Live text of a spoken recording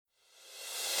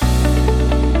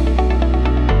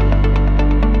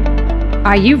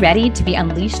Are you ready to be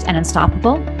unleashed and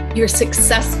unstoppable? You're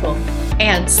successful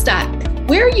and stuck.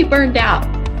 Where are you burned out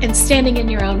and standing in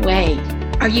your own way?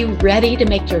 Are you ready to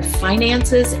make your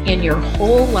finances and your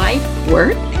whole life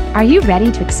work? Are you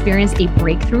ready to experience a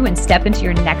breakthrough and step into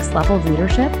your next level of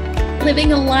leadership?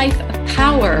 Living a life of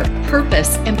power,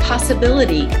 purpose, and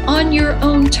possibility on your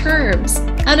own terms,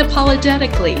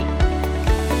 unapologetically.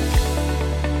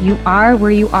 You are where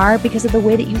you are because of the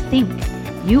way that you think.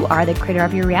 You are the creator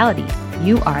of your reality.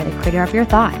 You are the creator of your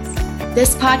thoughts.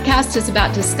 This podcast is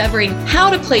about discovering how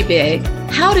to play big,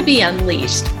 how to be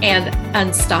unleashed and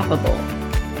unstoppable.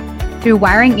 Through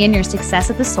wiring in your success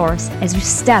at the source as you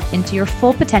step into your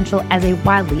full potential as a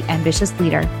wildly ambitious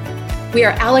leader. We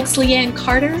are Alex Leanne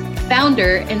Carter,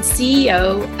 founder and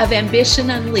CEO of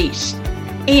Ambition Unleashed,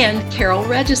 and Carol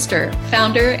Register,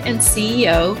 founder and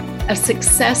CEO of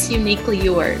Success Uniquely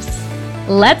Yours.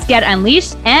 Let's get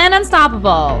unleashed and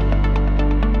unstoppable.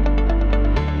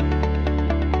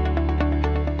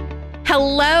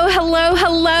 Hello, hello,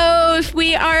 hello.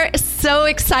 We are so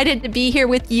excited to be here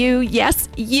with you. Yes,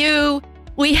 you.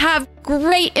 We have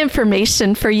great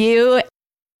information for you.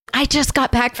 I just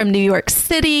got back from New York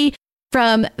City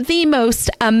from the most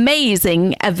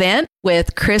amazing event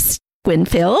with Chris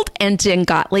Winfield and Jen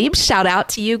Gottlieb. Shout out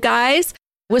to you guys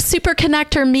with Super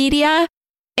Connector Media.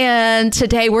 And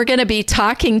today we're going to be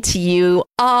talking to you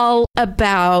all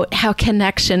about how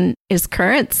connection is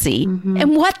currency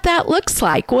and what that looks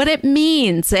like, what it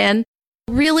means, and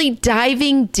really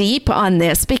diving deep on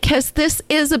this because this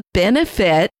is a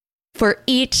benefit for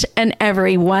each and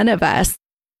every one of us.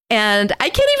 And I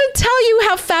can't even tell you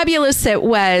how fabulous it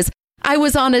was. I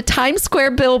was on a Times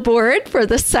Square billboard for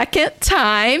the second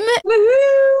time.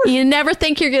 Woohoo! You never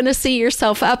think you're going to see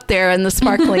yourself up there in the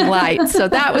sparkling lights. So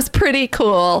that was pretty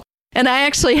cool. And I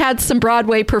actually had some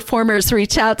Broadway performers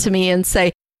reach out to me and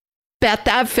say, bet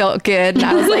that felt good. And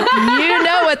I was like, you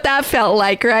know what that felt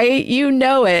like, right? You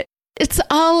know it. It's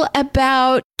all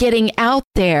about getting out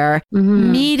there,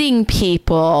 meeting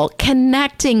people,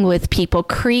 connecting with people,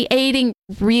 creating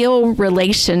real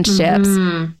relationships.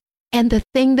 And the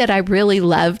thing that I really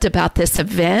loved about this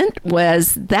event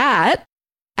was that,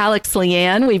 Alex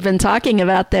Leanne, we've been talking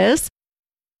about this,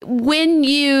 when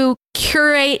you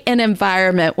curate an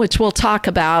environment, which we'll talk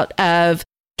about, of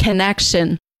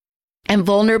connection and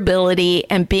vulnerability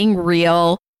and being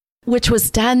real, which was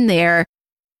done there,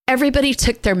 everybody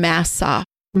took their masks off.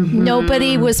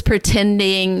 Nobody was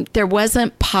pretending. There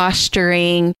wasn't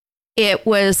posturing. It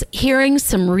was hearing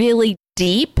some really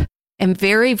deep and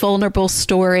very vulnerable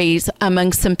stories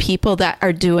among some people that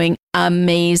are doing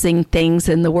amazing things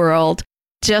in the world,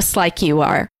 just like you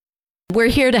are. We're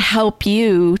here to help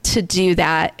you to do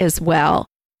that as well,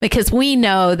 because we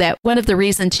know that one of the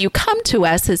reasons you come to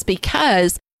us is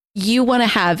because you want to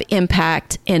have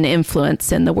impact and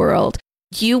influence in the world.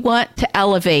 You want to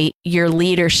elevate your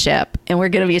leadership, and we're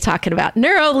going to be talking about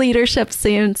neuro leadership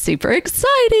soon. Super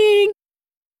exciting.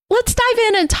 Let's dive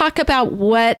in and talk about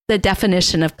what the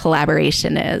definition of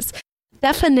collaboration is.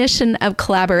 Definition of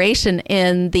collaboration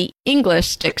in the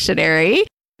English dictionary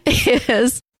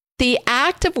is the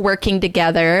act of working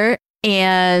together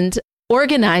and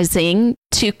organizing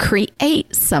to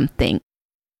create something.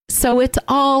 So it's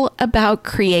all about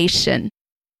creation.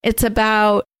 It's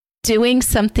about doing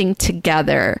something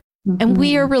together. And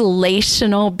we are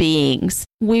relational beings.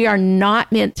 We are not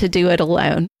meant to do it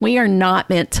alone. We are not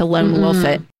meant to lone wolf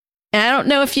it. And I don't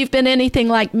know if you've been anything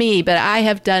like me, but I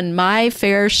have done my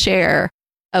fair share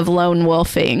of lone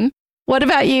wolfing. What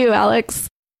about you, Alex?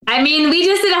 I mean, we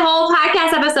just did a whole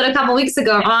podcast episode a couple weeks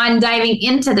ago on diving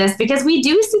into this because we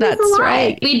do see this a lot.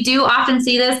 Right. We do often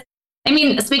see this. I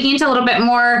mean, speaking to a little bit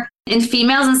more in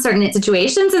females in certain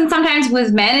situations and sometimes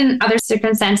with men in other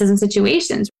circumstances and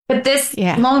situations. But this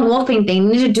lone wolfing thing,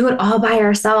 we need to do it all by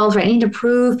ourselves, right? We need to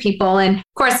prove people. And of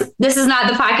course, this is not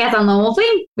the podcast on lone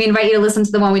wolfing. We invite you to listen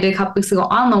to the one we did a couple weeks ago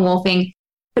on lone wolfing.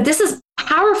 But this is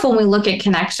powerful when we look at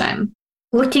connection,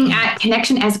 looking at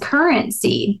connection as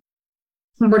currency.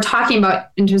 When we're talking about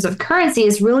in terms of currency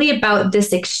is really about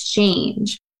this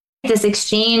exchange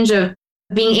of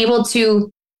being able to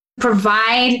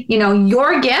provide,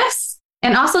 your gifts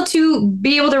and also to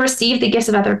be able to receive the gifts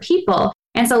of other people.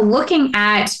 And so looking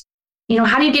at,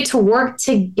 how do you get to work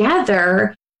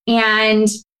together and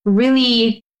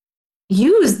really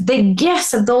use the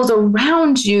gifts of those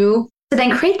around you to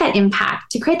then create that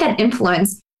impact, to create that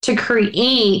influence, to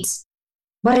create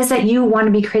what is that you want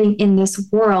to be creating in this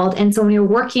world. And so when you're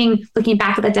working, looking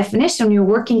back at that definition, when you're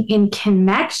working in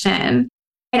connection,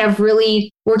 kind of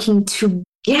really working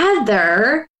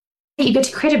together, you get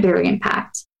to create a bigger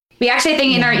impact. We actually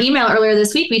think in our email earlier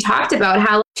this week, we talked about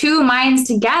how two minds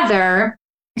together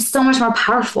is so much more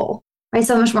powerful, right?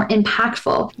 So much more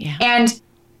impactful. Yeah. And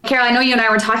Carol, I know you and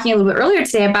I were talking a little bit earlier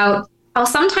today about how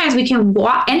sometimes we can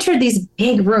enter these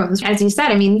big rooms. As you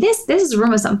said, I mean, this is a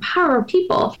room with some power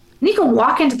people. And you can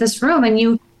walk into this room and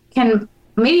you can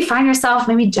maybe find yourself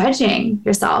maybe judging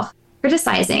yourself,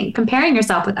 criticizing, comparing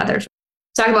yourself with others.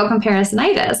 Talk about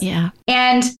comparisonitis. Yeah.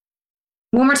 And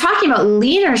when we're talking about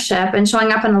leadership and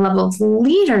showing up on a level of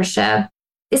leadership,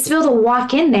 is to be able to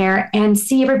walk in there and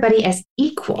see everybody as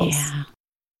equals. Yeah.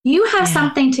 You have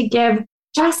something to give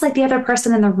just like the other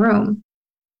person in the room.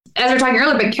 As we were talking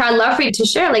earlier, but Carol, I'd love for you to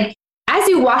share, like, as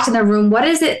you walked in the room, what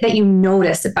is it that you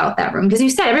noticed about that room? Because you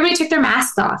said everybody took their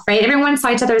masks off, right? Everyone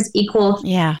saw each other as equal.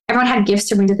 Yeah. Everyone had gifts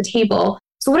to bring to the table.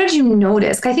 So what did you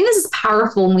notice? Because I think this is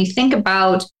powerful when we think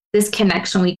about this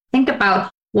connection. We think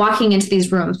about walking into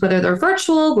these rooms, whether they're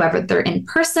virtual, whether they're in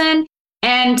person,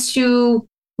 and to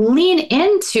lean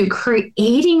into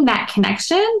creating that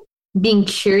connection, being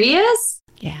curious,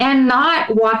 and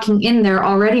not walking in there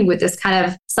already with this kind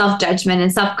of self-judgment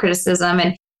and self-criticism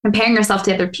and comparing yourself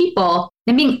to other people,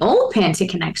 and being open to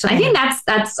connection. I think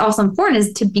that's also important,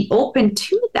 is to be open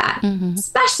to that,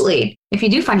 especially if you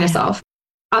do find yourself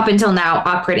up until now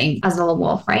operating as a lone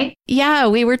wolf, right? Yeah,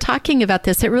 we were talking about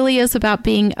this. It really is about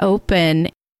being open.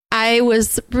 I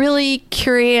was really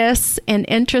curious and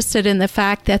interested in the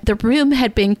fact that the room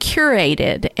had been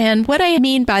curated. And what I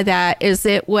mean by that is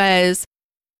it was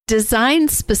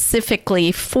designed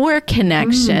specifically for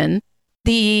connection.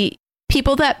 The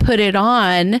people that put it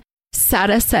on sat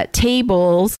us at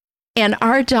tables, and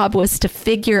our job was to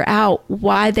figure out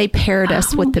why they paired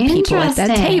us with the people at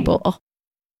that table.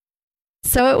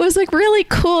 So it was a really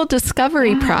cool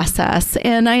discovery process,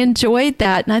 and I enjoyed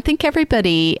that. And I think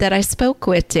everybody that I spoke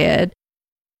with did.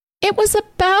 It was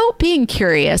about being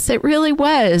curious. It really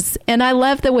was. And I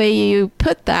love the way you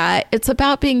put that. It's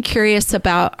about being curious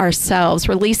about ourselves,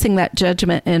 releasing that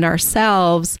judgment in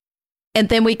ourselves. And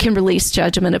then we can release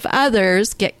judgment of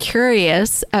others, get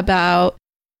curious about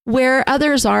where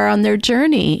others are on their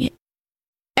journey.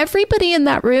 Everybody in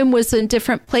that room was in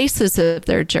different places of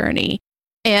their journey.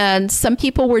 And some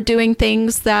people were doing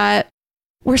things that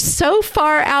were so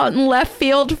far out in left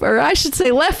field, or I should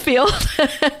say left field.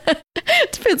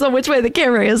 Depends on which way the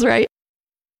camera is, right?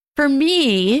 For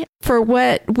me, for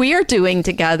what we're doing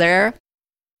together,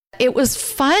 it was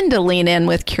fun to lean in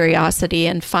with curiosity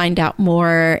and find out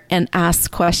more and ask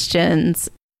questions.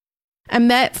 I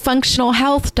met functional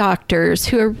health doctors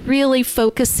who are really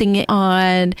focusing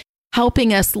on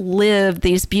helping us live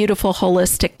these beautiful,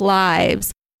 holistic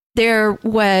lives. There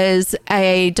was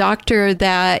a doctor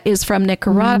that is from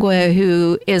Nicaragua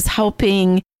who is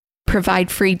helping provide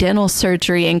free dental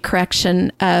surgery and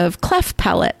correction of cleft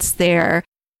palates there.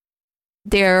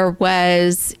 There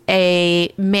was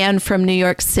a man from New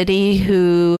York City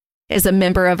who is a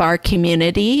member of our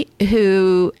community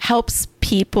who helps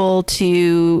people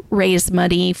to raise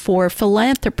money for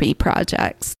philanthropy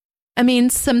projects. I mean,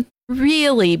 some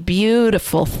really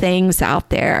beautiful things out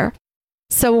there.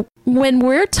 So when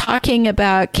we're talking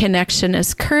about connection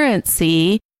as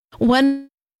currency, one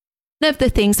of the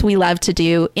things we love to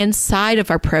do inside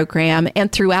of our program and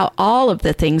throughout all of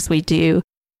the things we do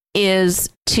is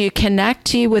to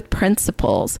connect you with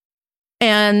principles.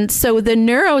 And so the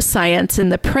neuroscience and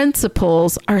the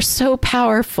principles are so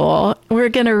powerful. We're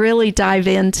going to really dive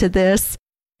into this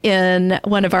in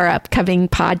one of our upcoming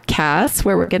podcasts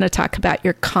where we're going to talk about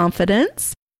your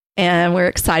confidence. And we're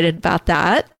excited about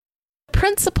that.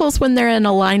 Principles, when they're in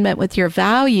alignment with your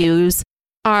values,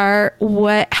 are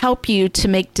what help you to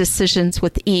make decisions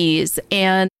with ease.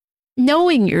 And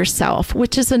knowing yourself,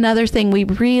 which is another thing, we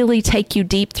really take you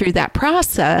deep through that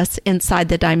process inside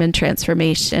the Diamond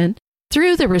Transformation.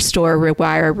 Through the Restore,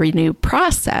 Rewire, Renew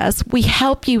process, we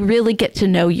help you really get to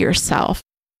know yourself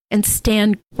and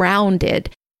stand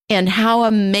grounded in how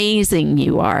amazing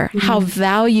you are, how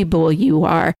valuable you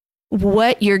are,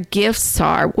 what your gifts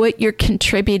are, what you're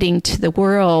contributing to the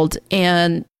world,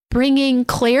 and bringing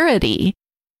clarity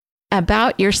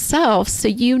about yourself so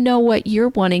you know what you're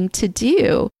wanting to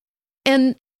do.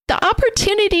 And the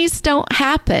opportunities don't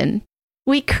happen.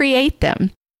 We create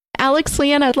them. Alex,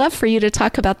 Leanne, I'd love for you to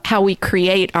talk about how we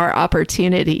create our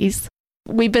opportunities.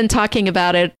 We've been talking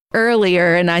about it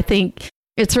earlier, and I think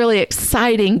it's really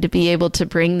exciting to be able to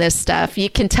bring this stuff. You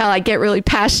can tell I get really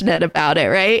passionate about it,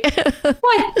 right?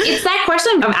 Well, it's that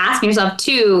question of asking yourself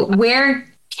too, where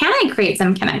can I create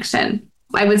some connection?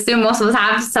 I would assume most of us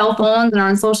have cell phones and are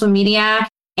on social media,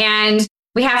 and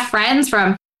we have friends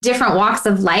from different walks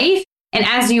of life. And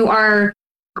as you are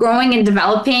growing and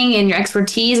developing in your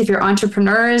expertise, if you're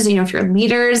entrepreneurs, if you're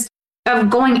leaders, of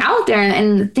going out there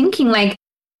and thinking like,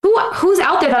 who's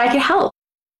out there that I could help?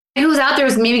 Who's out there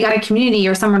who's maybe got a community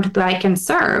or someone that I can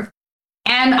serve?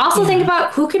 And also think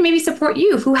about who can maybe support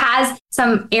you, who has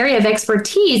some area of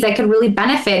expertise that could really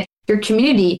benefit your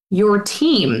community, your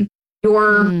team,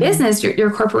 your business,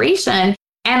 your corporation,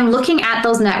 and looking at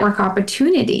those network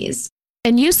opportunities.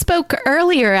 And you spoke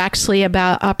earlier actually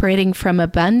about operating from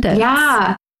abundance.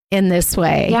 Yeah. In this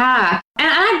way. Yeah. And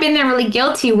I've been there really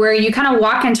guilty where you kind of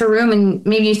walk into a room and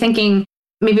maybe you're thinking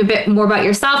maybe a bit more about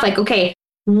yourself. Like, okay,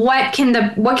 what can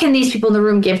these people in the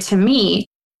room give to me?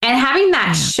 And having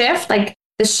that shift, like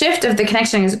the shift of the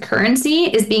connection as a currency,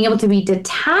 is being able to be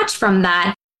detached from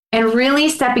that and really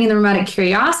stepping in the room out of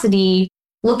curiosity,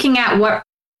 looking at what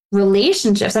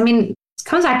relationships, it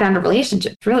comes back down to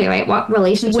relationships, really, right? What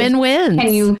relationships win-wins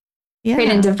can you create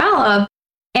and develop,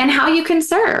 and how you can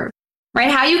serve. Right?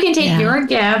 How you can take your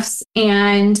gifts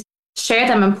and share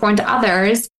them and pour into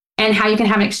others, and how you can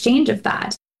have an exchange of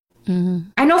that. Mm-hmm.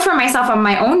 I know for myself on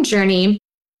my own journey,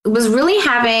 it was really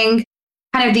having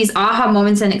kind of these aha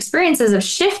moments and experiences of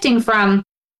shifting from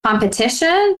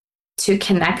competition to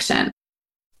connection.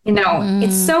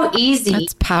 It's so easy.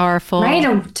 That's powerful.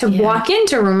 Right? To walk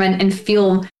into a room and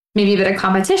feel maybe a bit of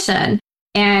competition.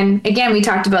 And again, we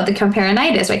talked about the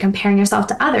comparinitis, right? Comparing yourself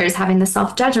to others, having the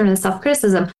self-judgment and the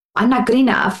self-criticism. I'm not good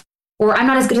enough, or I'm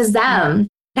not as good as them.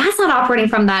 That's not operating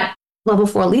from that level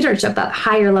 4 leadership, that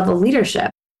higher level leadership.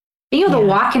 Being able to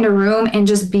walk into a room and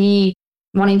just be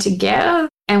wanting to give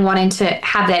and wanting to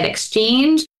have that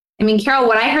exchange. Carol,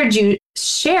 what I heard you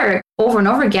share over and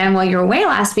over again while you were away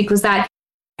last week was that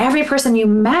every person you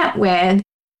met with,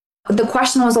 the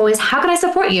question was always, how can I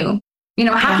support you?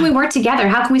 How can we work together?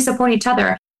 How can we support each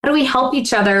other? How do we help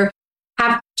each other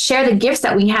share the gifts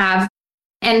that we have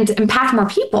and impact more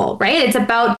people, right? It's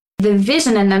about the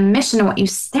vision and the mission of what you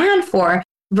stand for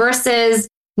versus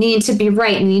needing to be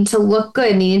right, needing to look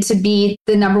good, needing to be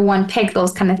the number one pick,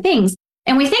 those kind of things.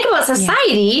 And we think about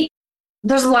society,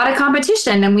 there's a lot of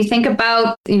competition. And we think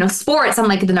about, sports, I'm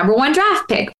like the number one draft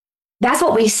pick. That's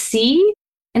what we see.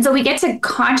 And so we get to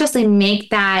consciously make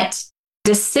that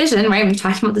decision, right? We've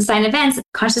talked about design events,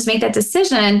 consciously make that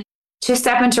decision to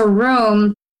step into a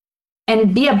room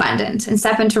and be abundant, and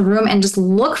step into a room and just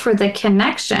look for the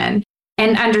connection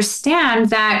and understand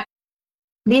that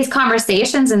these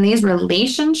conversations and these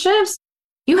relationships,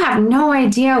 you have no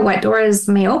idea what doors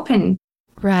may open.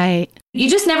 Right. You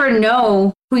just never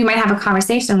know who you might have a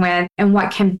conversation with and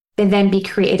what can then be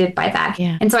created by that.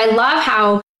 Yeah. And so I love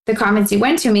how the conference you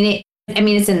went to,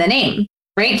 it's in the name,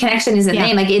 right? Connection is in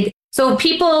the name. So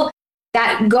people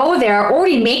that go there are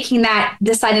already making that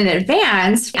decide in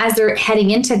advance as they're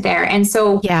heading into there. And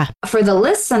so for the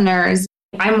listeners,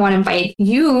 I want to invite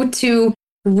you to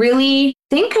really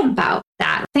think about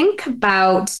that. Think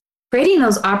about creating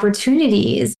those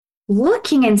opportunities,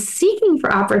 looking and seeking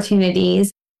for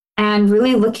opportunities, and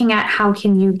really looking at how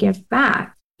can you give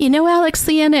back. Alex,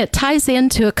 Leanne, it ties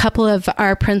into a couple of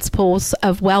our principles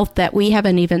of wealth that we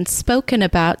haven't even spoken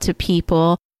about to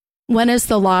people. One is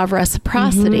the law of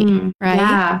reciprocity, right?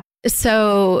 Yeah.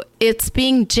 So it's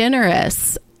being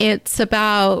generous. It's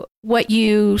about what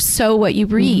you sow, what you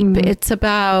reap. It's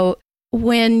about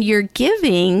when you're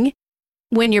giving,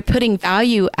 when you're putting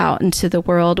value out into the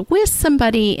world with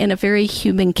somebody in a very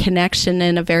human connection,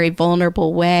 in a very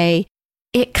vulnerable way,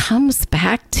 it comes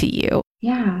back to you.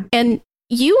 Yeah. And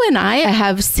you and I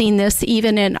have seen this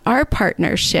even in our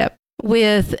partnership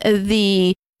with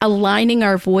the aligning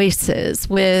our voices,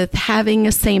 with having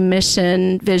the same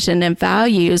mission, vision, and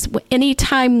values.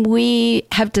 Anytime we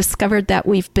have discovered that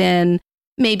we've been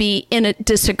maybe in a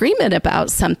disagreement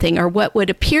about something or what would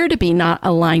appear to be not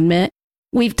alignment,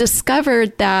 we've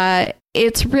discovered that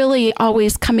it's really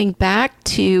always coming back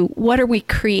to what are we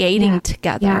creating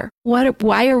together?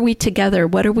 Why are we together?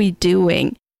 What are we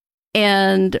doing?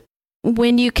 And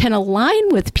when you can align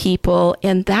with people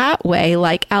in that way,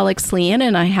 like Alex, Leanne,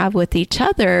 and I have with each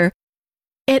other,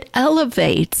 it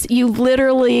elevates. You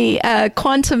literally,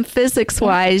 quantum physics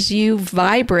wise, you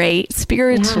vibrate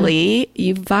spiritually,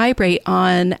 you vibrate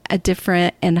on a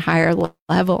different and higher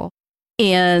level.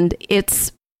 And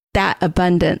it's that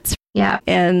abundance. Yeah.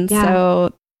 And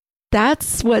so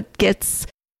that's what gets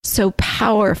so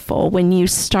powerful when you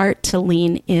start to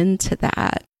lean into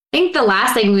that. I think the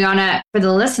last thing we want to, for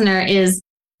the listener, is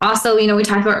also, we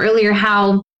talked about earlier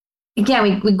how,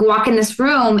 again, we walk in this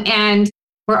room and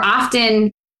we're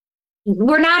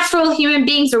natural human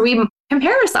beings, or we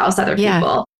compare ourselves to other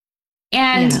people.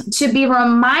 And to be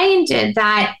reminded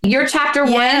that your chapter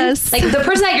 1, like the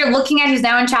person that you're looking at who's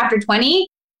now in chapter 20,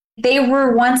 they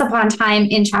were once upon a time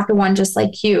in chapter 1, just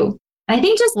like you. And I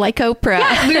think just like Oprah.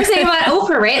 Yeah, we were saying about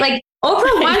Oprah, right? Like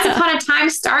Oprah once upon a time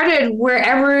started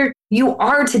wherever you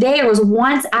are today. It was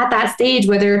once at that stage,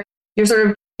 whether you're sort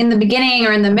of in the beginning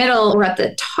or in the middle or at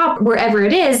the top, wherever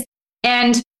it is.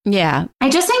 And yeah, I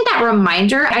just think that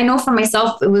reminder, I know for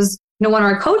myself, it was one of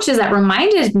our coaches that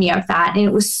reminded me of that. And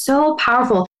it was so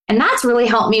powerful. And that's really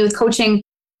helped me with coaching,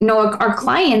 our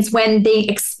clients when they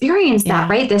experience that,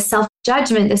 right? The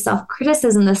self-judgment, the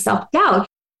self-criticism, the self-doubt,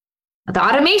 the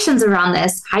automations around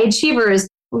this, high achievers,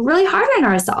 we're really hard on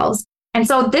ourselves. And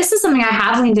so this is something I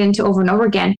have leaned into over and over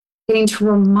again, getting to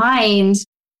remind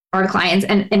our clients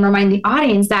and remind the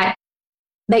audience that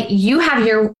you have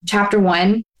your chapter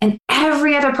 1 and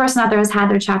every other person out there has had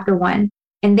their chapter 1.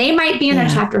 And they might be in their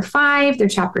chapter 5, their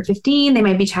chapter 15, they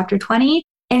might be chapter 20,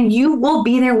 and you will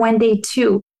be there one day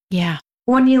too. Yeah.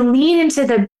 When you lean into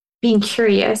the being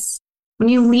curious, when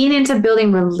you lean into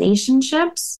building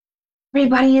relationships,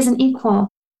 everybody isn't equal,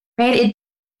 right?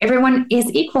 Everyone is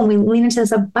equal. We lean into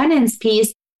this abundance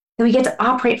piece, then we get to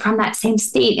operate from that same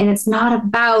state. And it's not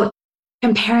about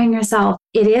comparing yourself.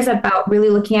 It is about really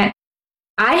looking at,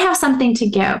 I have something to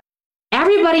give.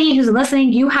 Everybody who's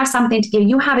listening, you have something to give.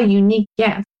 You have a unique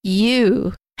gift.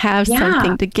 You have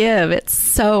something to give. It's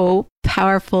so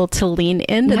powerful to lean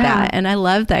into that. And I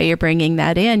love that you're bringing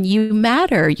that in. You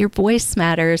matter. Your voice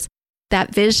matters.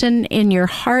 That vision in your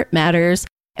heart matters.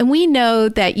 And we know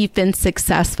that you've been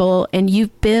successful and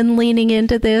you've been leaning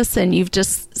into this and you've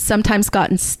just sometimes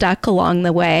gotten stuck along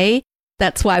the way.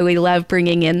 That's why we love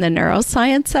bringing in the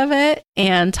neuroscience of it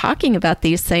and talking about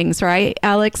these things, right,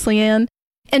 Alex, Leanne?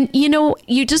 And,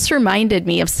 you just reminded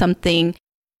me of something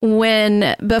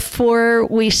when before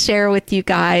we share with you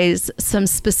guys some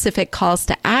specific calls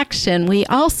to action, we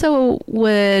also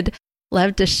would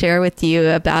love to share with you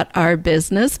about our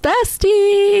Business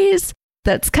Besties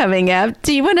that's coming up.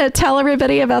 Do you want to tell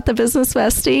everybody about the Business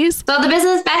Besties? So the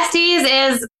Business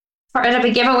Besties is part of a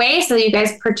giveaway. So you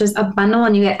guys purchase a bundle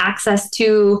and you get access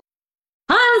to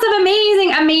tons of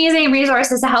amazing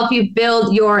resources to help you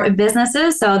build your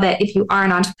businesses so that if you are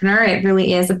an entrepreneur, it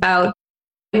really is about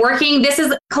working. This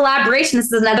is collaboration.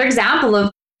 This is another example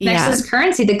of Nexus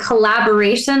Currency, the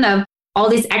collaboration of all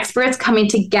these experts coming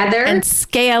together and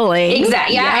scaling.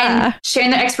 Exactly. And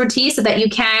sharing their expertise so that you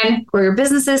can grow your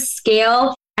businesses,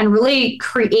 scale, and really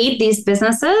create these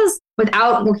businesses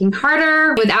without working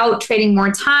harder, without trading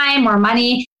more time, more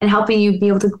money, and helping you be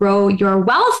able to grow your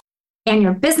wealth and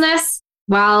your business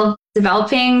while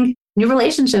developing new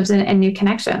relationships and new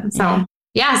connections. So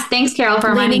yes, thanks, Carol,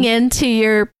 for leaning into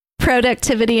your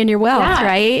productivity and your wealth,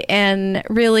 right? And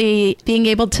really being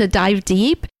able to dive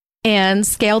deep and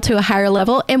scale to a higher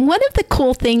level. And one of the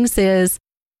cool things is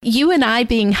you and I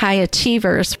being high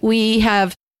achievers, we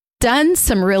have done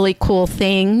some really cool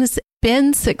things,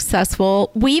 been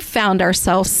successful. We found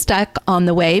ourselves stuck on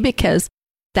the way because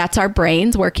that's our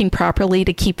brains working properly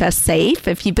to keep us safe.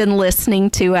 If you've been listening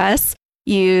to us,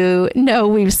 you know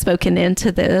we've spoken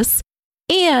into this.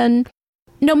 And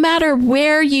no matter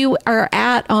where you are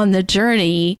at on the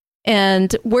journey,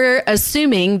 and we're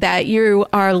assuming that you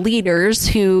are leaders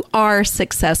who are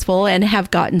successful and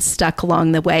have gotten stuck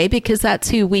along the way because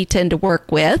that's who we tend to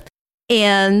work with.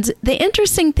 And the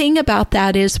interesting thing about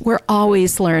that is we're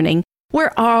always learning.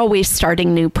 We're always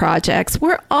starting new projects.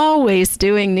 We're always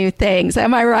doing new things.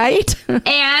 Am I right? And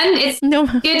it's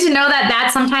good to know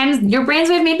that sometimes your brain's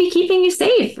way of maybe keeping you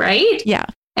safe, right? Yeah.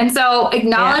 And so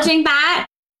acknowledging that,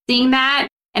 seeing that,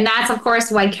 and that's, of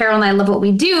course, why Carol and I love what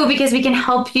we do, because we can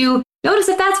help you notice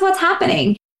if that's what's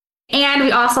happening. And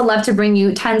we also love to bring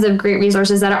you tons of great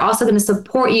resources that are also going to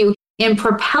support you in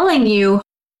propelling you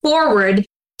forward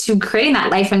to creating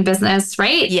that life and business,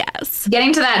 right? Yes.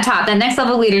 Getting to that top, that next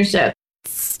level of leadership.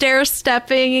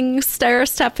 Stair-stepping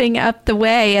up the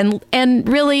way. And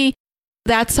really,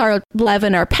 that's our love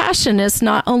and our passion, is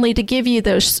not only to give you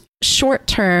those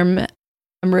short-term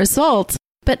results,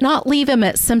 but not leave them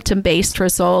at symptom-based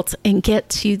results and get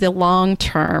to the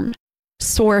long-term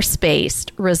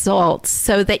source-based results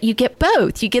so that you get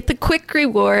both. You get the quick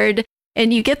reward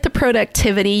and you get the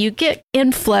productivity, you get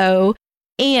inflow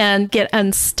and get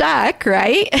unstuck,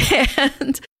 right?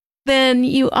 And then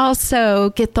you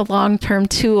also get the long-term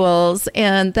tools.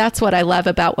 And that's what I love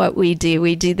about what we do.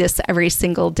 We do this every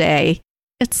single day.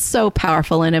 It's so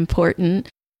powerful and important.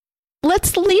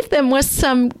 Let's leave them with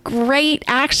some great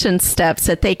action steps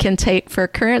that they can take for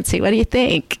currency. What do you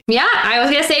think? Yeah, I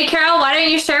was going to say, Carol, why don't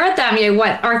you share with them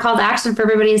what our call to action for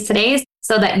everybody is today,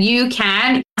 so that you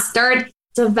can start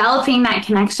developing that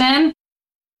connection,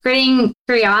 creating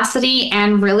curiosity,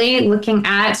 and really looking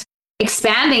at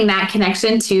expanding that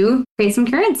connection to create some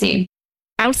currency.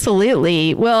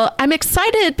 Absolutely. Well, I'm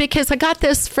excited because I got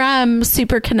this from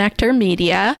Super Connector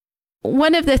Media.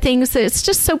 One of the things that's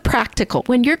just so practical,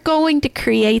 when you're going to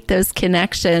create those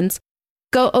connections,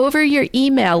 go over your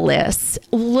email list,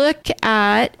 look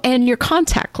at, and your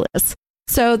contact list.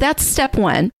 So that's step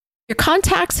one, your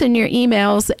contacts and your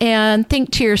emails, and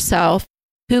think to yourself,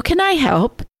 who can I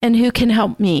help and who can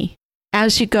help me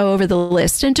as you go over the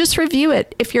list, and just review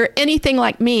it. If you're anything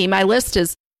like me, my list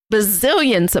is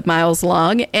bazillions of miles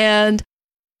long, and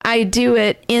I do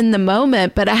it in the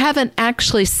moment, but I haven't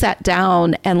actually sat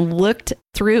down and looked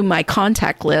through my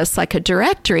contact list like a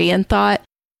directory and thought,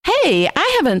 hey,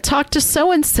 I haven't talked to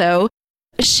so-and-so.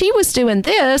 She was doing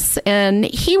this and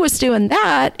he was doing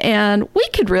that, and we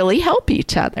could really help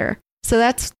each other. So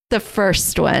that's the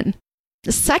first one.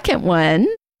 The second one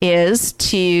is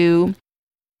to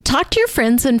talk to your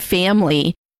friends and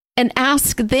family and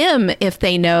ask them if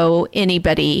they know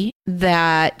anybody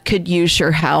that could use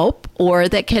your help or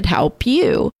that could help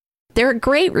you. They're a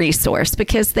great resource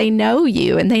because they know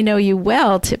you and they know you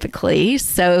well typically.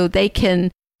 So they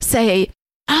can say,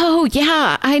 oh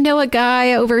yeah, I know a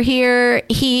guy over here.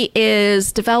 He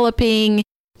is developing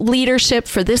leadership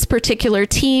for this particular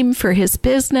team for his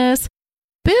business.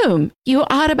 Boom, you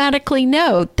automatically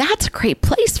know that's a great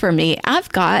place for me. I've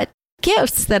got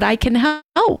gifts that I can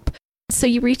help. So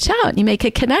you reach out and you make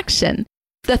a connection.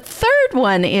 The third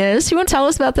one is, you want to tell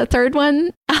us about the third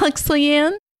one, Alex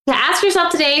Leanne? To ask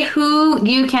yourself today who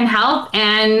you can help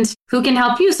and who can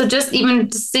help you. So just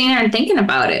even sitting there and thinking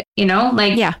about it,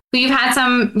 who you've had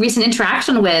some recent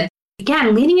interaction with.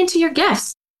 Again, leaning into your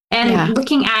gifts and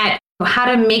looking at how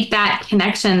to make that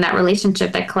connection, that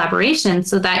relationship, that collaboration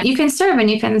so that you can serve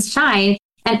and you can shine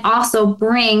and also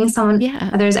bring someone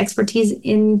other's expertise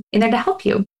in there to help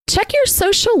you. Check your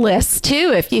social list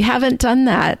too. If you haven't done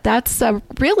that, that's a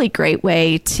really great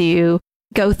way to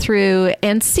go through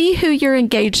and see who your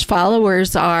engaged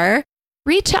followers are.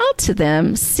 Reach out to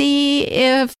them. See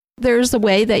if there's a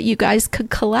way that you guys could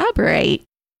collaborate.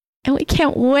 And we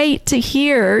can't wait to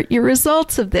hear your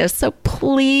results of this. So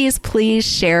please, please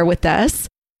share with us.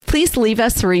 Please leave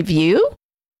us a review.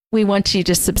 We want you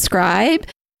to subscribe.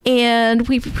 And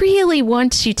we really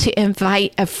want you to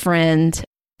invite a friend,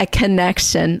 a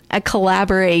connection, a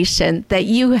collaboration that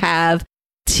you have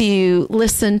to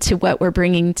listen to what we're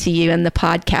bringing to you in the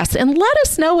podcast. And let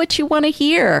us know what you want to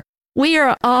hear. We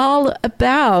are all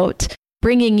about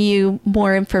bringing you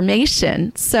more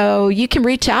information. So you can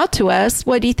reach out to us.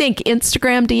 What do you think?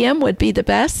 Instagram DM would be the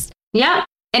best? Yeah.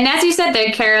 And as you said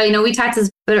there, Carol, we talked a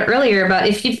bit earlier about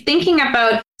if you're thinking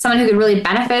about someone who could really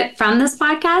benefit from this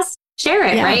podcast, share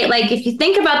it, right? Like if you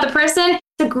think about the person, it's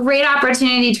a great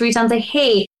opportunity to reach out and say,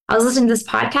 hey, I was listening to this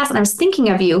podcast and I was thinking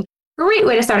of you. Great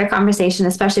way to start a conversation,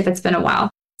 especially if it's been a while.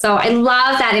 So I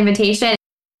love that invitation.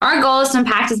 Our goal is to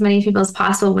impact as many people as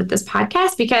possible with this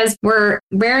podcast because we're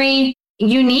very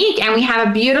unique and we have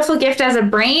a beautiful gift as a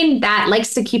brain that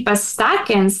likes to keep us stuck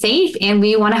and safe. And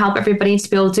we want to help everybody to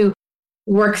be able to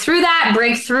work through that,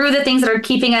 break through the things that are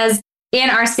keeping us in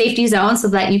our safety zone so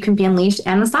that you can be unleashed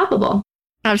and unstoppable.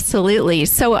 Absolutely.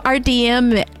 So our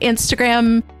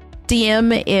Instagram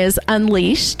DM is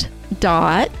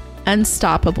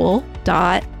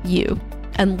unleashed.unstoppable.you.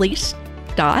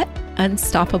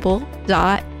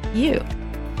 Unleashed.unstoppable.you.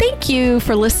 Thank you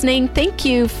for listening. Thank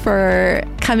you for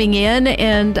coming in.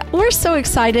 And we're so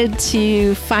excited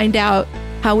to find out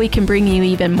how we can bring you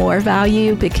even more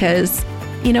value because,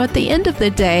 at the end of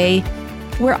the day,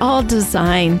 we're all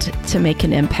designed to make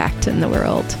an impact in the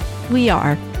world. We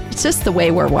are. It's just the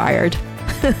way we're wired.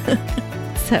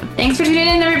 So thanks for tuning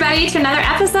in, everybody, to another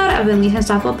episode of the Unleashed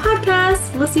Unstoppable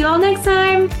podcast. We'll see you all next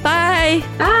time. Bye.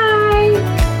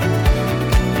 Bye.